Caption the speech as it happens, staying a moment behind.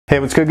Hey,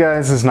 what's good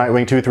guys? This is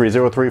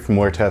Nightwing2303 from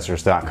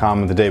WearTesters.com,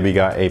 and today we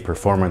got a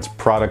performance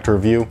product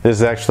review. This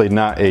is actually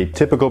not a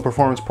typical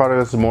performance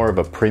product, this is more of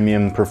a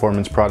premium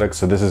performance product,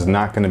 so this is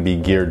not going to be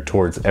geared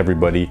towards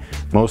everybody,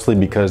 mostly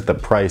because the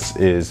price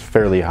is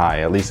fairly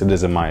high, at least it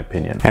is in my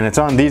opinion. And it's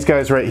on these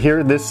guys right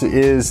here. This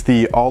is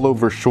the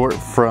all-over short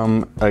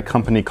from a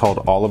company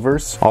called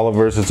Olivers.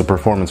 Olivers is a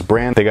performance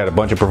brand. They got a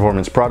bunch of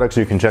performance products,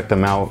 you can check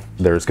them out.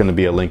 There's going to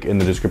be a link in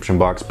the description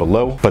box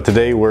below. But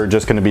today we're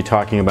just going to be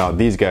talking about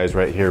these guys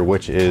right here,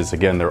 which is,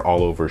 again, they're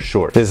all over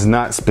short. This is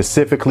not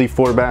specifically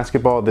for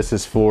basketball, this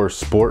is for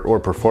sport or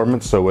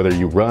performance. So whether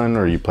you run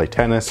or you play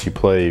tennis, you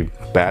play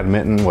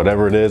badminton,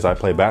 whatever it is, I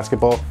play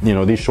basketball, you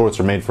know, these shorts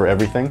are made for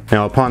everything.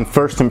 Now, upon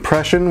first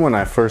impression, when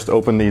I first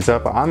opened these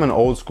up, I'm an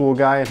old school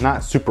guy,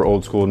 not super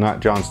old school, not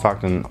John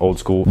Stockton old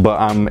school,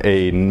 but I'm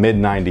a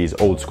mid-90s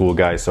old school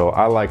guy, so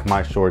I like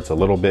my shorts a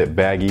little bit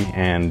baggy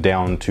and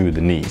down to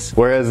the knees.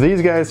 Whereas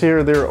these guys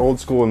here, they're old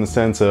school in the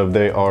sense of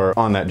they are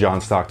on that John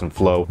Stockton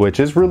flow, which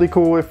is really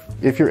cool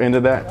if you're into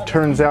that.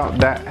 Turns out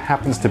that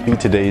happens to be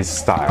today's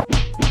style.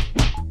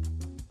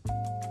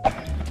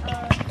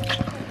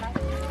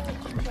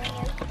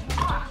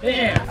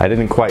 I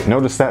didn't quite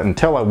notice that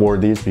until I wore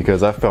these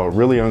because I felt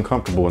really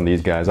uncomfortable in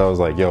these guys. I was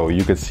like, yo,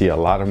 you could see a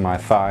lot of my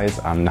thighs.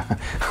 I'm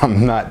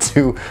not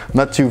too,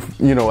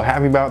 you know,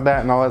 happy about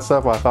that and all that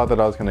stuff. I thought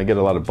that I was gonna get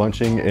a lot of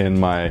bunching in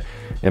my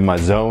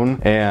zone,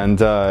 and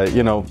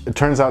you know, it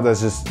turns out that's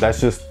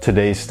just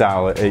today's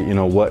style. You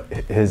know, what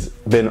has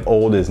been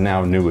old is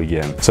now new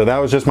again. So that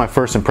was just my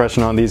first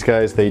impression on these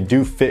guys. They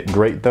do fit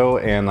great though,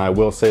 and I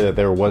will say that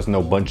there was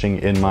no bunching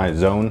in my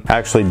zone. I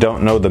actually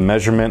don't know the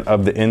measurement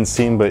of the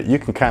inseam, but you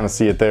can kind of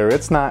see it there.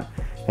 It's not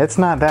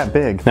that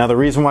big. Now, the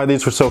reason why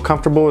these were so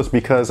comfortable is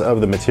because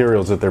of the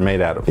materials that they're made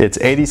out of. It's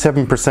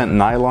 87%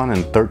 nylon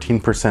and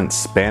 13%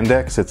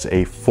 spandex. It's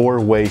a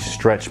four-way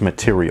stretch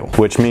material,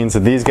 which means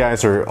that these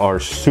guys are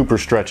super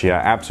stretchy. I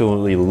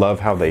absolutely love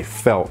how they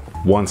felt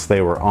once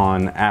they were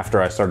on,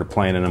 after I started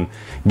playing in them,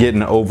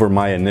 getting over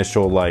my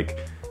initial, like,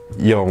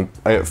 yo,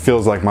 it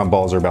feels like my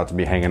balls are about to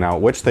be hanging out,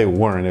 which they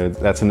weren't.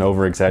 That's an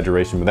over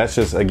exaggeration, but that's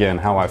just, again,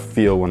 how I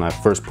feel when I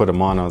first put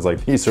them on. I was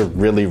like, these are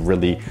really,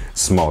 really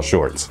small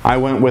shorts. I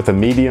went with a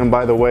medium,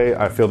 by the way.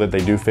 I feel that they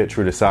do fit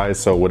true to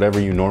size, so whatever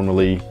you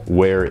normally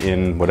wear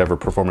in whatever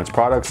performance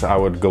products, I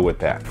would go with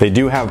that. They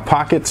do have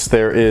pockets.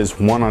 There is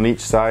one on each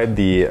side.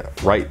 The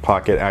right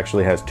pocket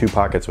actually has two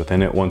pockets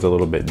within it. One's a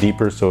little bit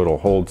deeper, so it'll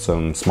hold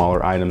some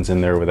smaller items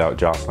in there without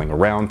jostling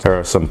around. There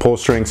are some pull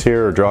strings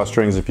here, or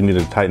drawstrings if you need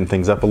to tighten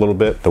things up a little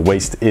bit. The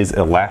waist is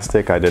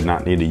elastic. I did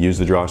not need to use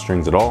the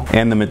drawstrings at all.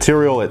 And the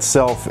material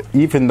itself,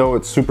 even though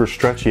it's super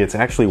stretchy, it's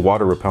actually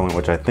water repellent,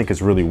 which I think is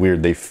really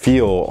weird. They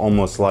feel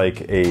almost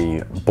like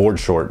a board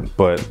short,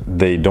 but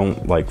they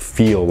don't like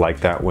feel like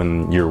that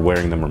when you're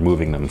wearing them or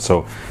moving them.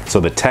 So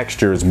the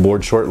texture is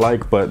board short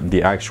like, but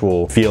the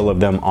actual feel of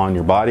them on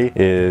your body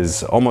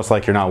is almost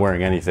like you're not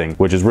wearing anything,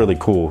 which is really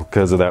cool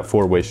because of that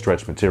four-way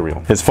stretch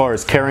material. As far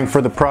as caring for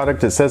the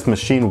product, it says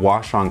machine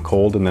wash on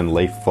cold and then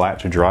lay flat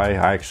to dry.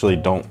 I actually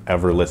don't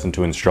ever listen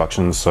to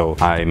instructions, so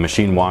I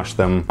machine wash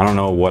them. I don't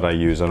know what I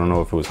use. I don't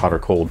know if it was hot or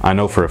cold. I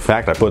know for a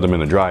fact I put them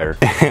in the dryer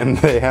and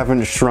they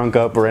haven't shrunk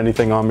up or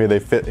anything on me. They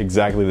fit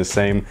exactly the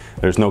same.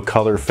 There's no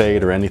color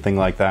fade or anything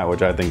like that,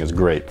 which I think is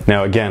great.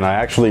 Now again, I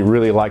actually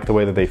really like the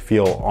way that they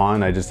feel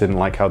on. I just didn't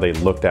like how they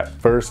looked at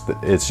first.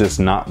 It's just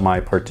not my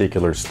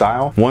particular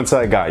style. Once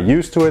I got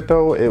used to it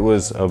though, it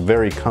was a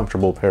very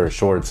comfortable pair of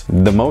shorts.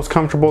 The most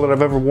comfortable that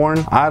I've ever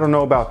worn, I don't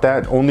know about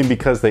that, only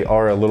because they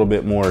are a little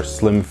bit more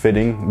slim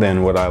fitting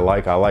than what I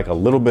like. I like a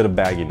little bit of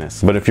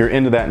bagginess, but if you're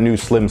into that new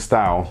slim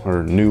style,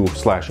 or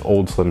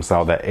new/old slim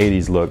style, that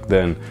 80s look,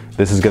 then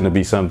this is going to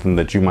be something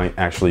that you might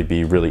actually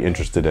be really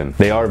interested in.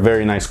 They are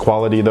very nice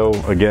quality though.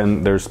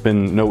 Again, there's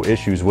been no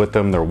issues with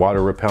them. They're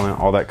water repellent,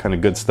 all that kind of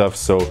good stuff,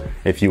 so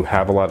if you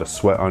have a lot of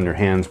sweat on your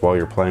hands while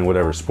you're playing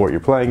whatever sport you're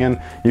playing in,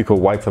 you could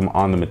wipe them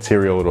on the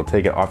material. It'll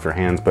take it off your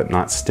hands but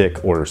not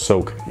stick or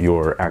soak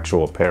your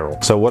actual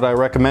apparel. So would I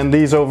recommend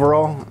these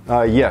overall?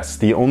 Yes.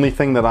 The only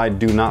thing that I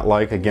do not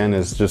like, again,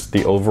 is just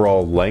the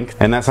overall length,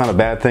 and that's not a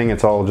bad thing.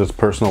 It's all just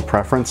personal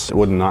preference. It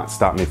would not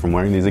stop me from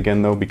wearing these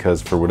again though,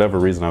 because for whatever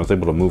reason I was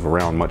able to move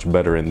around much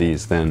better in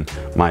these than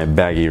my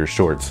baggier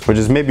shorts, which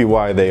is maybe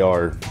why they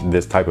are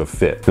this type of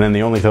fit. And then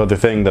the only other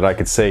thing that I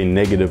could say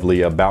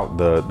negatively about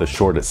the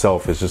short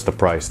itself is just the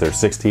price. They're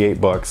 68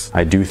 bucks.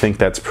 I do think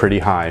that's pretty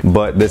high,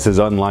 but this is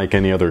unlike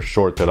any other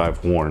short that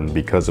I've worn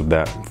because of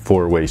that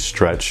four-way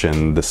stretch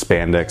and the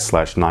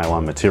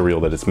spandex/nylon material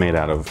that it's made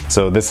out of.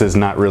 So this is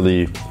not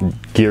really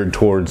geared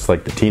towards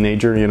like the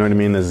teenager, you know what I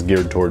mean? This is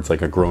geared towards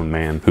like a grown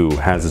man who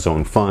has his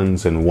own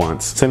funds and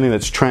wants something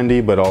that's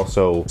trendy, but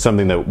also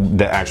something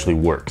that actually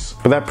works.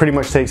 But that pretty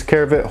much takes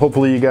care of it.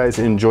 Hopefully you guys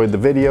enjoyed the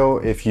video.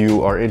 If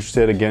you are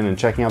interested again in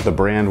checking out the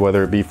brand,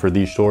 whether it be for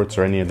these shorts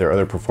or any of their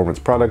other performance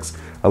products,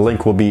 a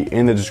link will be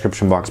in the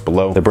description box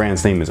below. The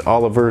brand's name is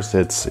Olivers.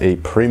 It's a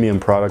premium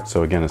product,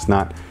 so again, it's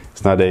not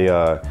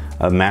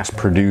a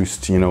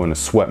mass-produced, you know, in a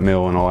sweat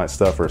mill and all that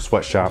stuff, or a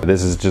sweatshop.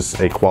 This is just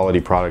a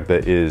quality product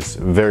that is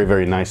very,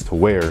 very nice to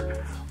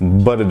wear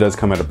but it does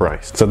come at a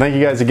price. So thank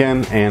you guys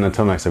again, and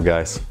until next time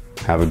guys,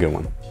 have a good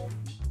one.